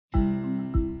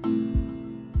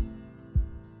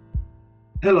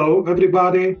Hello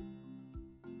everybody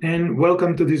and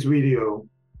welcome to this video.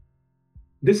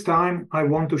 This time I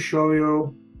want to show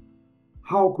you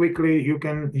how quickly you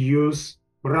can use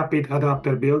Rapid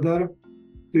Adapter Builder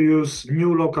to use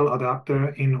new local adapter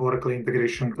in Oracle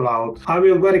Integration Cloud. I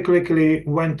will very quickly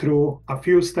went through a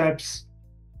few steps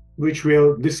which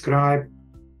will describe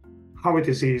how it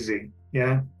is easy.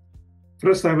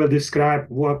 First I will describe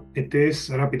what it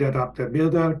is, Rapid Adapter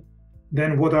Builder,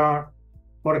 then what are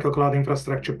Oracle Cloud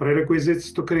Infrastructure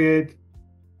prerequisites to create,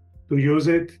 to use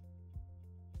it,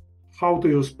 how to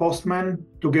use Postman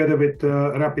together with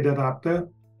Rapid Adapter,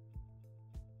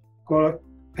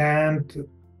 and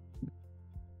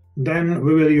then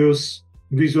we will use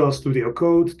Visual Studio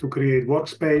Code to create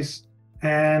workspace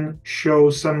and show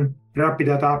some Rapid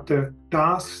Adapter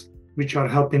tasks which are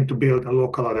helping to build a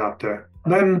local adapter.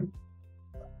 Then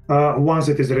once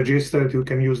it is registered, you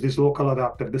can use this local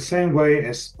adapter the same way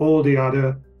as all the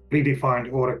other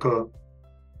predefined Oracle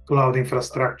Cloud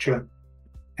Infrastructure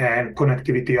and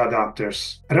connectivity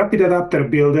adapters. Rapid Adapter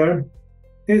Builder,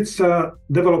 it's a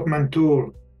development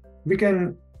tool. We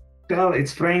can tell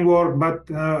it's framework, but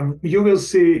you will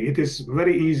see it is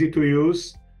very easy to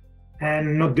use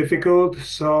and not difficult,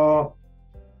 so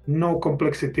no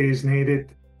complexity is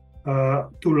needed to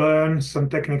learn some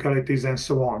technicalities and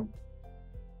so on.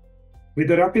 With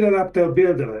the Rapid Adapter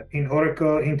Builder in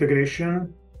Oracle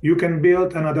Integration, you can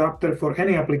build an adapter for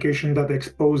any application that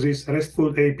exposes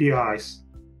RESTful APIs.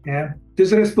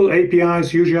 These RESTful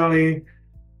APIs usually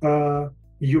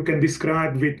you can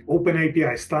describe with Open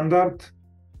API Standard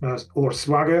or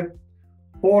Swagger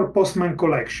or Postman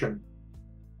Collection.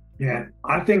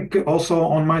 I think also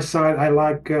on my side I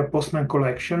like Postman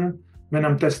Collection when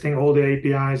I'm testing all the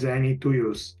APIs I need to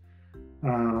use.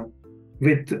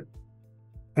 With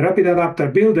Rapid Adapter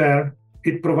Builder,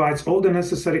 it provides all the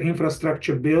necessary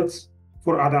infrastructure builds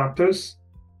for adapters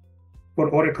for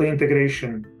Oracle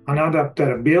integration. An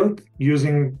adapter built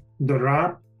using the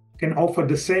RAB can offer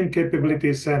the same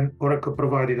capabilities as an Oracle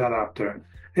provided adapter.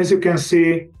 As you can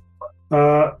see,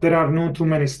 there are not too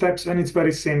many steps and it's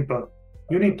very simple.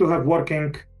 You need to have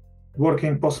working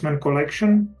Postman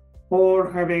collection or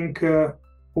having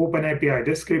Open API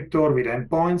descriptor with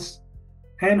endpoints.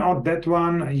 And on that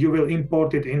one, you will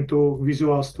import it into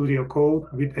Visual Studio Code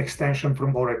with extension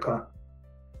from Oracle.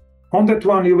 On that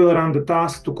one, you will run the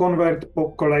task to convert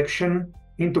collection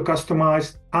into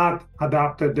customized add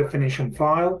adapter definition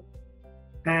file.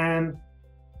 And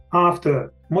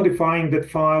after modifying that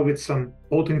file with some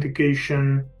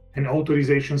authentication and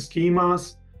authorization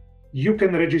schemas, you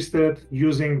can register it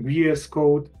using VS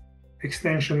Code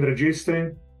extension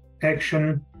registering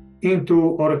action into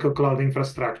Oracle Cloud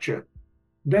Infrastructure.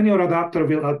 Then your adapter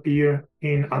will appear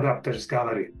in Adapters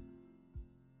Gallery.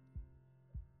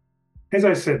 As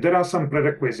I said, there are some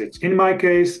prerequisites. In my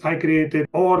case, I created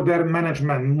order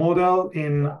management model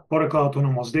in Oracle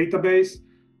Autonomous Database.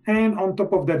 And on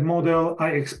top of that model, I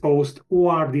exposed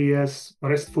ORDS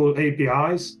RESTful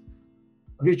APIs,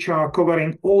 which are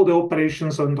covering all the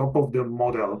operations on top of the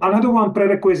model. Another one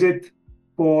prerequisite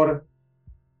for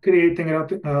creating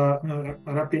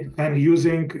rapid and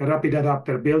using Rapid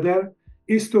Adapter Builder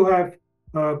is to have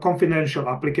a confidential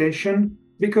application,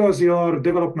 because your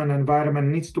development environment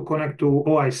needs to connect to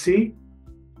OIC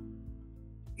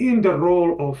in the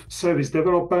role of service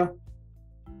developer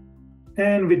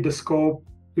and with the scope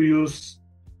to use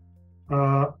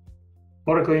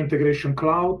Oracle Integration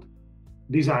Cloud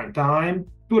design time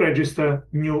to register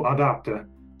new adapter.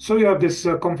 So you have this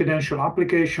confidential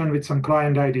application with some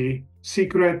client ID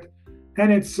secret,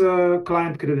 and it's a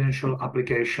client credential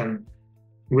application,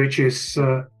 which is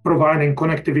providing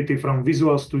connectivity from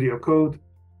Visual Studio Code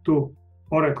to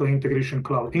Oracle Integration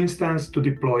Cloud instance to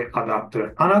deploy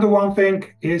adapter. Another one thing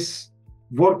is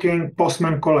working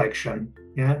Postman collection.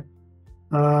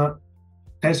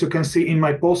 As you can see in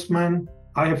my Postman,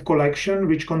 I have collection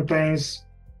which contains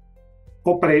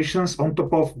operations on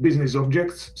top of business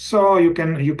objects. So you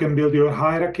can build your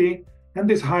hierarchy, and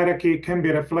this hierarchy can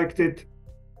be reflected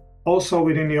also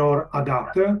within your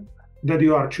adapter, that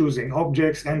you are choosing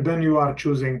objects and then you are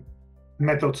choosing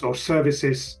methods or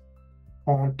services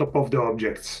on top of the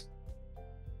objects.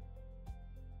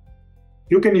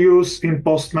 You can use in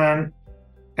Postman,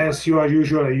 as you are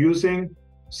usually using,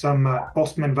 some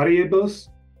Postman variables,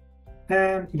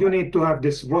 and you need to have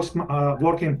this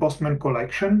working Postman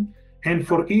collection. And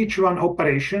for each one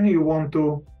operation you want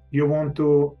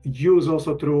to use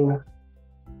also through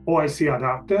OIC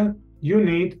adapter, you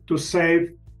need to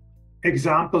save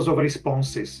examples of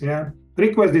responses.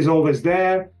 Request is always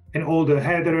there, and all the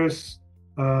headers,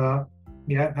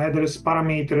 headers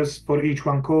parameters for each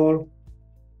one call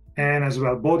and as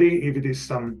well body if it is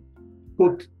some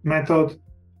put method.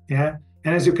 Yeah,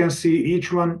 and as you can see,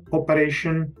 each one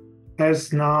operation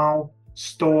has now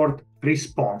stored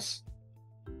response.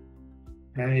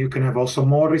 And you can have also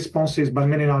more responses, but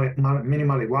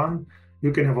minimally one.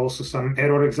 You can have also some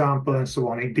error example and so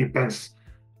on. It depends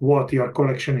what your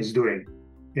collection is doing.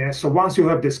 Yeah, so once you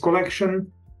have this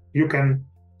collection, you can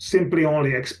simply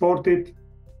only export it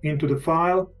into the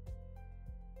file.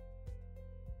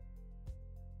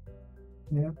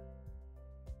 Yeah.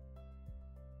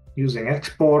 Using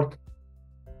export.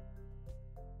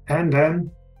 And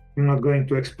then I'm not going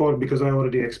to export because I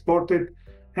already exported.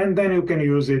 And then you can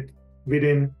use it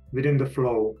within the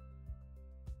flow.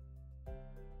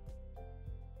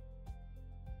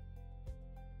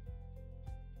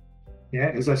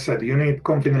 Yeah, as I said, you need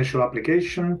confidential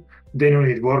application, then you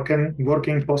need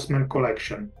working Postman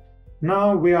collection.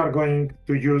 Now we are going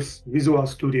to use Visual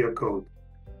Studio Code.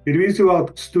 With Visual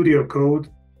Studio Code,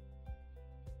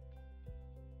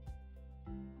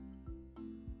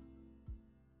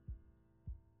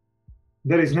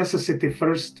 there is necessity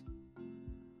first,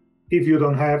 if you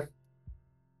don't have,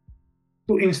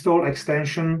 to install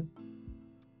extension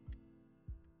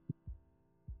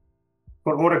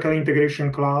for Oracle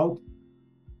Integration Cloud.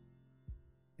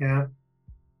 Yeah,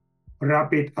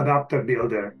 Rapid Adapter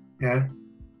Builder. Yeah,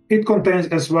 it contains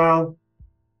as well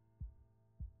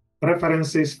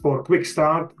references for quick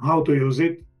start, how to use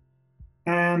it,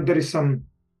 and there is some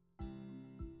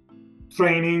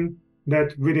training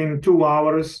that within 2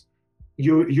 hours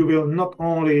you will not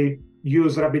only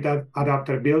use Rapid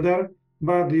Adapter Builder,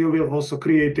 but you will also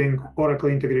creating Oracle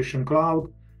Integration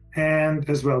Cloud and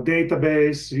as well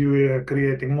database, you are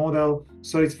creating model.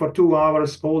 So it's for 2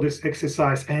 hours, all this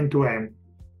exercise end to end.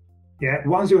 Yeah,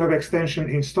 once you have extension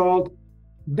installed,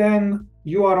 then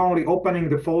you are only opening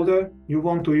the folder you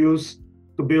want to use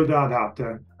to build the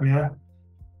adapter. Yeah,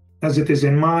 as it is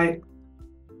in my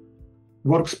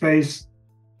workspace,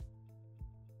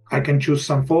 I can choose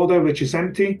some folder which is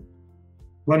empty.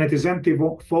 When it is empty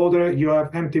folder, you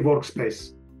have empty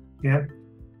workspace. Yeah,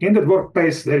 in that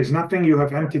workspace there is nothing. You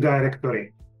have empty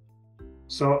directory.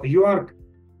 So you are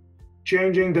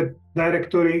changing the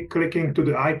directory, clicking to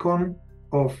the icon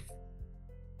of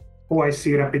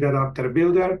OIC Rapid Adapter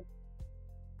Builder,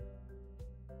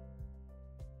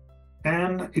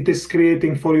 and it is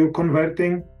creating for you,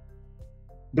 converting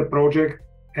the project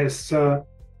as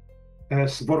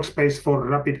workspace for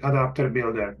Rapid Adapter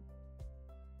Builder.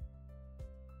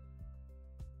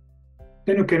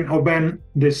 Then you can open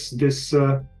this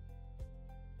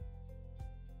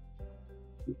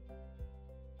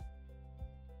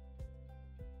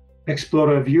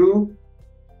Explorer view,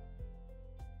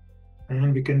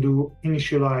 and we can do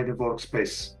initialize the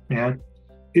workspace. Yeah,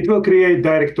 it will create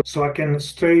directory, so I can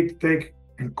straight take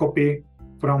and copy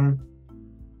from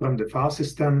the file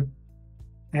system,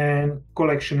 and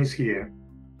collection is here.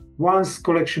 Once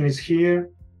collection is here,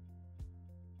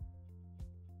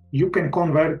 you can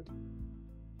convert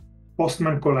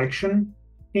Postman collection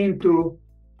into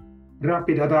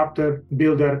Rapid Adapter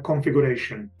Builder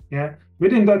configuration. Yeah,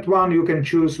 within that one, you can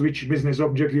choose which business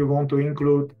object you want to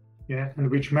include, yeah, and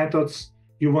which methods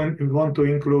you want to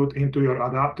include into your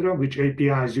adapter, which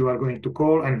APIs you are going to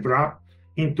call and wrap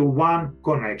into one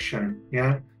connection.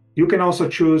 Yeah, you can also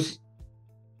choose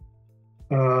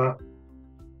the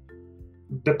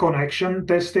connection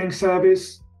testing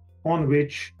service on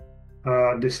which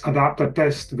this adapter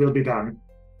test will be done.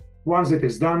 Once it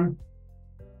is done,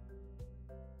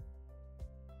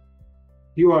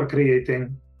 you are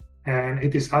creating, and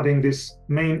it is adding this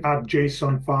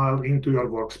main.json file into your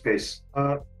workspace.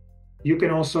 You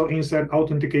can also insert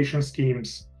authentication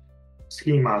schemas,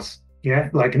 yeah,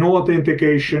 like no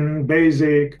authentication,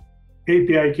 basic,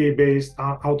 API key-based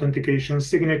authentication,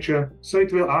 signature. So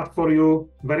it will add for you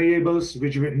variables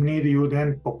which will need you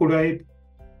then populate,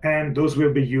 and those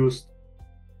will be used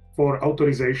for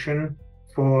authorization,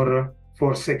 for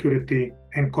security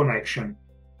and connection.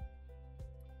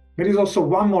 There is also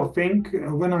one more thing.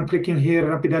 When I'm clicking here,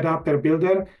 Rapid Adapter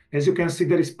Builder, as you can see,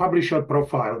 there is publisher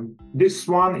profile. This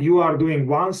one you are doing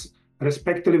once,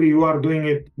 respectively, you are doing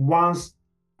it once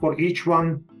for each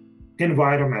one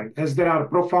environment. As there are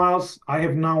profiles, I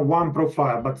have now one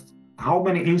profile, but how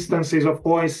many instances of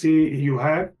OIC you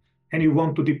have and you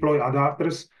want to deploy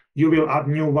adapters, you will add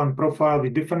new one profile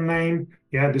with different name.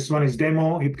 Yeah, this one is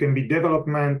demo, it can be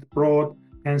development, prod,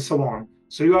 and so on.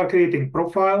 So you are creating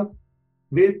profile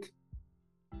with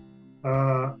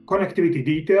connectivity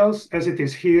details, as it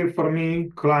is here for me,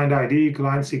 client ID,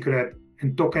 client secret,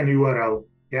 and token URL.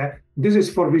 Yeah, this is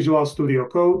for Visual Studio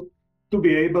Code to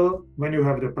be able, when you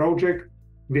have the project,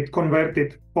 with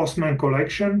converted Postman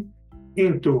collection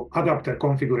into adapter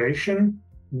configuration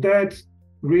that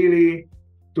really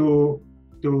to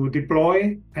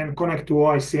deploy and connect to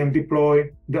OIC and deploy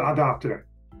the adapter.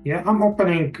 Yeah, I'm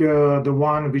opening the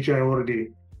one which I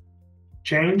already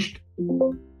changed.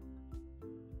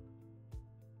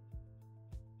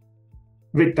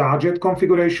 With target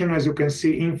configuration, as you can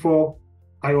see, info,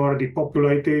 I already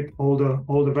populated all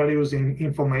the values in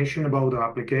information about the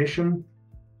application.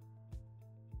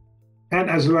 And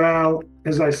as well,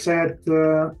 as I said,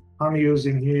 I'm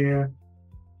using here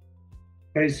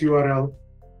base URL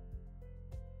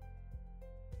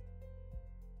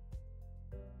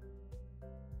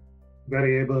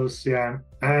variables, yeah,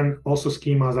 and also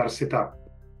schemas are set up.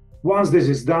 Once this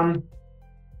is done,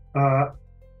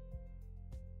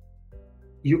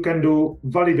 you can do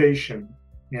validation,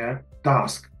 yeah,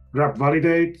 task, RAB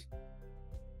validate.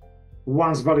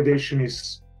 Once validation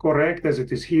is correct, as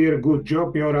it is here, good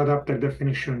job, your adapter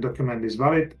definition document is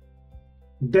valid.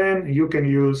 Then you can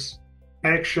use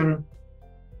action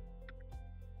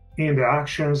in the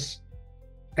actions.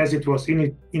 As it was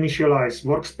initialized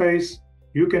workspace,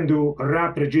 you can do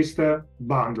RAB register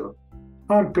bundle.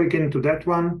 I'm clicking to that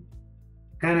one,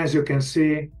 and as you can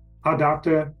see,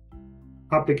 adapter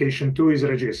application 2 is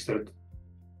registered.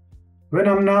 When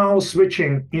I'm now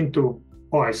switching into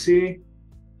OIC,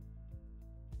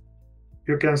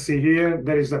 you can see here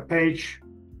there is a page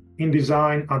in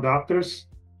design adapters,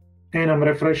 and I'm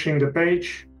refreshing the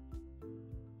page.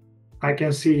 I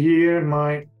can see here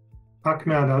my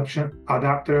EMEA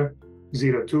adapter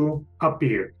 02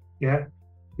 appeared. Yeah.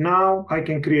 Now I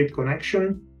can create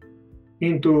connection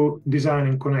into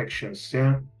designing connections.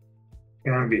 Yeah.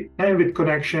 Can be. And with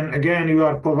connection, again, you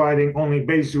are providing only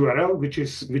base URL, which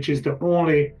is the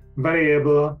only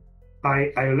variable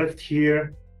I left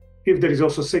here. If there is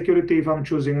also security, if I'm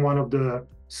choosing one of the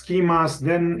schemas,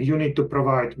 then you need to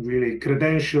provide really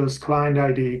credentials, client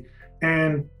ID,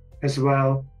 and as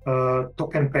well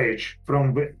token page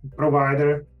from the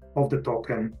provider of the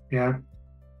token. Yeah.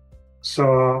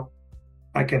 So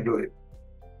I can do it.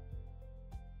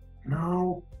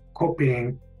 Now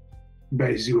copying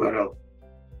base URL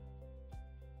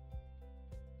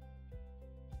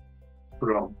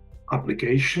from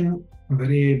application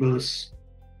variables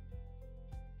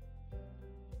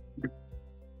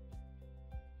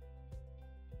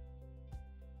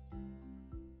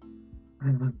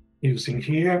and using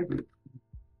here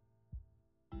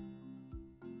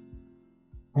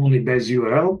only base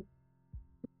URL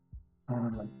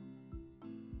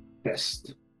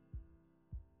test.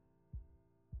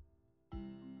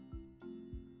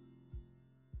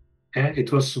 And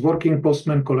it was working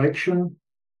Postman collection.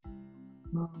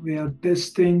 Now we are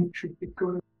testing, should be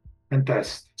good, and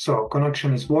test. So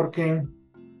connection is working.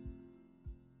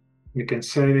 We can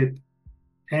save it,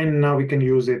 and now we can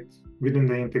use it within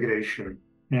the integration.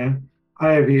 Yeah,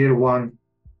 I have here one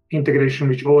integration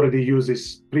which already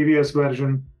uses previous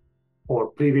version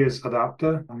or previous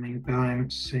adapter. Meantime,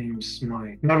 seems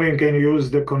my now we can use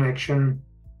the connection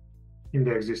in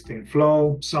the existing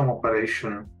flow, some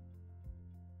operation,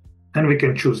 and we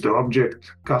can choose the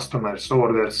object, customers,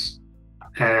 orders,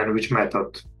 and which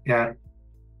method. Yeah,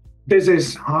 this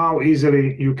is how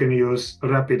easily you can use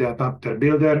Rapid Adapter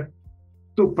Builder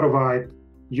to provide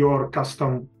your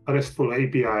custom RESTful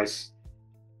APIs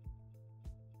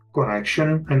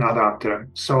connection and adapter.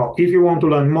 So if you want to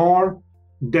learn more,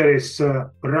 there is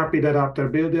Rapid Adapter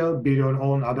Builder, build your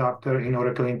own adapter in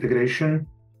Oracle integration,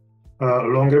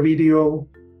 longer video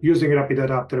using Rapid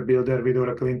Adapter Builder with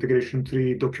Oracle Integration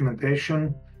 3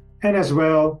 documentation, and as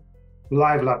well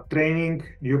live lab training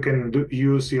you can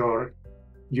use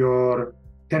your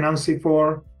tenancy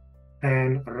for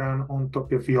and run on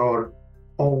top of your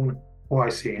own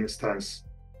OIC instance.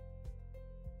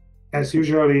 As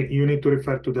usually, you need to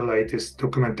refer to the latest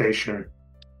documentation.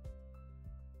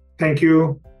 Thank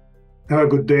you. Have a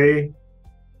good day.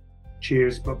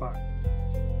 Cheers. Bye-bye.